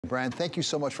Brian, thank you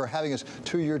so much for having us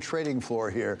to your trading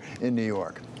floor here in New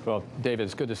York. Well, David,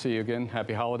 it's good to see you again.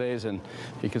 Happy holidays, and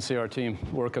you can see our team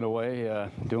working away,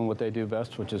 doing what they do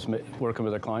best, which is working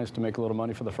with their clients to make a little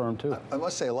money for the firm, too. I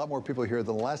must say, a lot more people here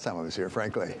than the last time I was here,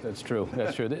 frankly. That's true.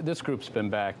 That's true. This group's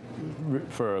been back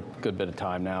for a good bit of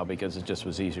time now because it just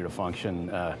was easier to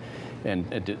function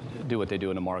and do what they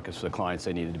do in the markets for the clients.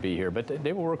 They needed to be here. But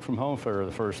they will work from home for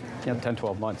the first 10,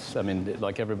 12 months. I mean,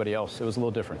 like everybody else, it was a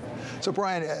little different. So,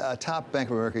 Brian, top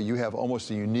Bank of America, you have almost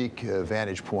a unique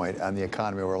vantage point on the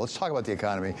economy. Let's talk about the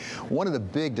economy. One of the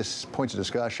big points of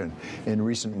discussion in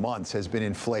recent months has been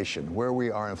inflation, where we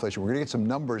are in inflation. We're going to get some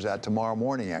numbers out tomorrow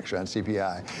morning, actually, on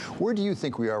CPI. Where do you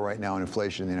think we are right now in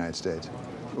inflation in the United States?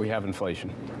 We have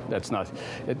inflation.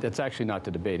 That's actually not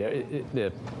the debate.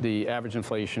 The average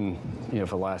inflation, for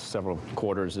the last several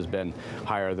quarters has been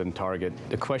higher than target.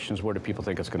 The question is, where do people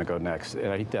think it's going to go next? And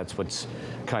I think that's what's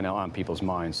kind of on people's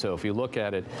minds. So if you look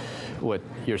at it, what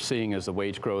you're seeing is the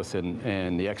wage growth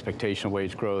and the expectation of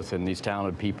wage growth and these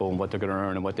talented people and what they're going to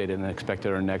earn and what they didn't expect to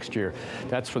earn next year.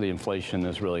 That's where the inflation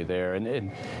is really there.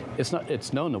 And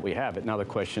it's known that we have it. Now the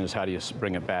question is, how do you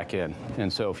bring it back in?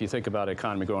 And so if you think about the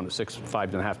economy growing at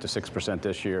 5.5% to 6%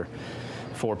 this year,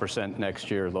 4% next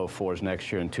year, low 4s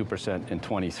next year, and 2% in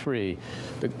 23.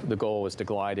 The goal is to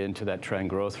glide into that trend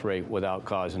growth rate without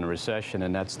causing a recession,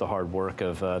 and that's the hard work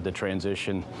of the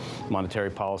transition. Monetary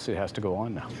policy has to go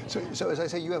on now. So as I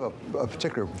say, you have a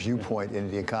particular viewpoint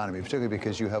in the economy, particularly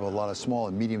because you have a lot of small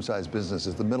and medium-sized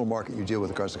businesses, the middle market you deal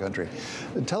with across the country.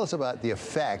 Tell us about the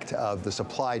effect of the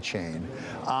supply chain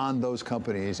on those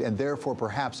companies and therefore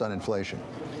perhaps on inflation.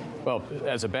 Well,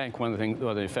 as a bank, one of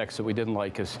the effects that we didn't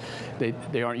like is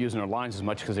they aren't using their lines as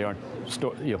much because they aren't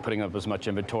putting up as much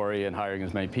inventory and hiring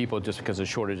as many people just because of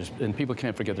shortages. And people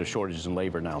can't forget there's shortages in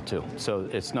labor now, too. So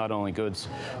it's not only goods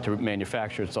to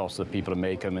manufacture, it's also the people to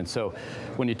make them. And so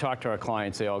when you talk to our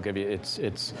clients, they all give you,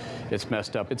 it's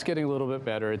messed up. It's getting a little bit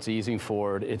better. It's easing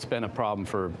forward. It's been a problem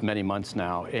for many months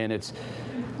now. And it's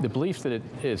the belief that it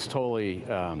is totally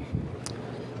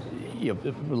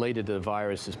related to the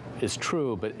virus is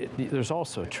true, but there's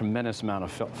also a tremendous amount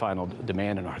of final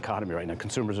demand in our economy right now.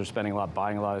 Consumers are spending a lot,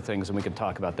 buying a lot of things, and we can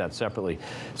talk about that separately.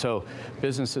 So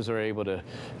businesses are able to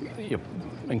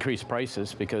increase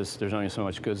prices because there's only so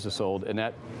much goods to sold, and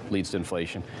that leads to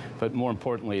inflation. But more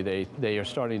importantly, they are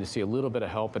starting to see a little bit of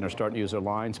help, and they're starting to use their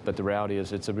lines, but the reality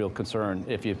is it's a real concern.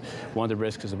 One of the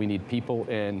risks is that we need people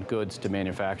and goods to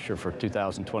manufacture for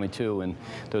 2022, and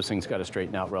those things got to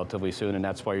straighten out relatively soon, and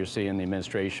that's why you're seeing the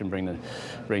administration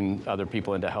bring other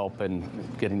people in to help and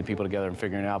getting the people together and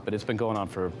figuring it out. But it's been going on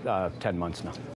for 10 months now.